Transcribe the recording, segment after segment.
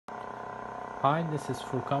Hi, this is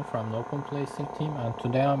Furkan from the OpenPNP team, and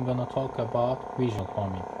today I'm gonna talk about visual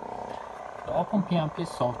homing. The OpenPNP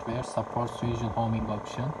software supports visual homing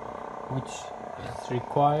option, which is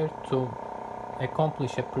required to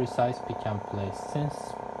accomplish a precise pick and place,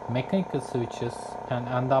 since mechanical switches can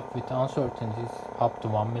end up with uncertainties up to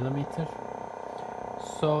 1 millimeter.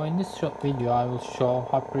 So in this short video I will show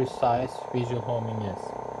how precise visual homing is.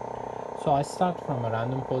 So I start from a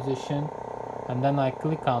random position and then I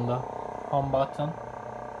click on the home button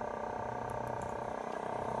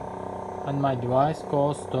and my device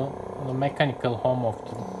goes to the mechanical home of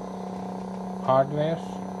the hardware.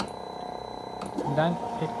 Then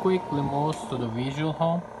it quickly moves to the visual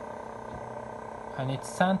home and it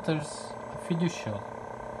centers a fiducial.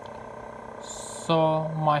 So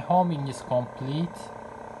my homing is complete.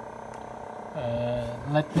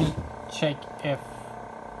 Let me check if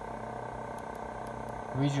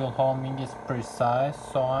visual homing is precise.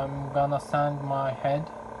 So I'm gonna send my head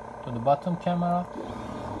to the bottom camera.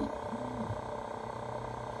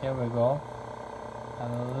 Here we go.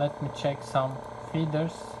 And let me check some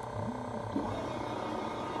feeders,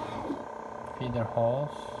 feeder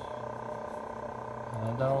holes.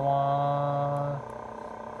 Another one.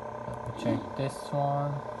 Let me check this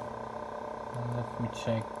one. And let me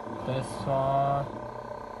check this one.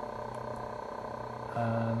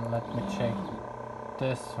 And let me check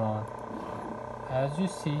this one. As you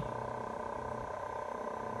see,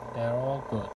 they're all good.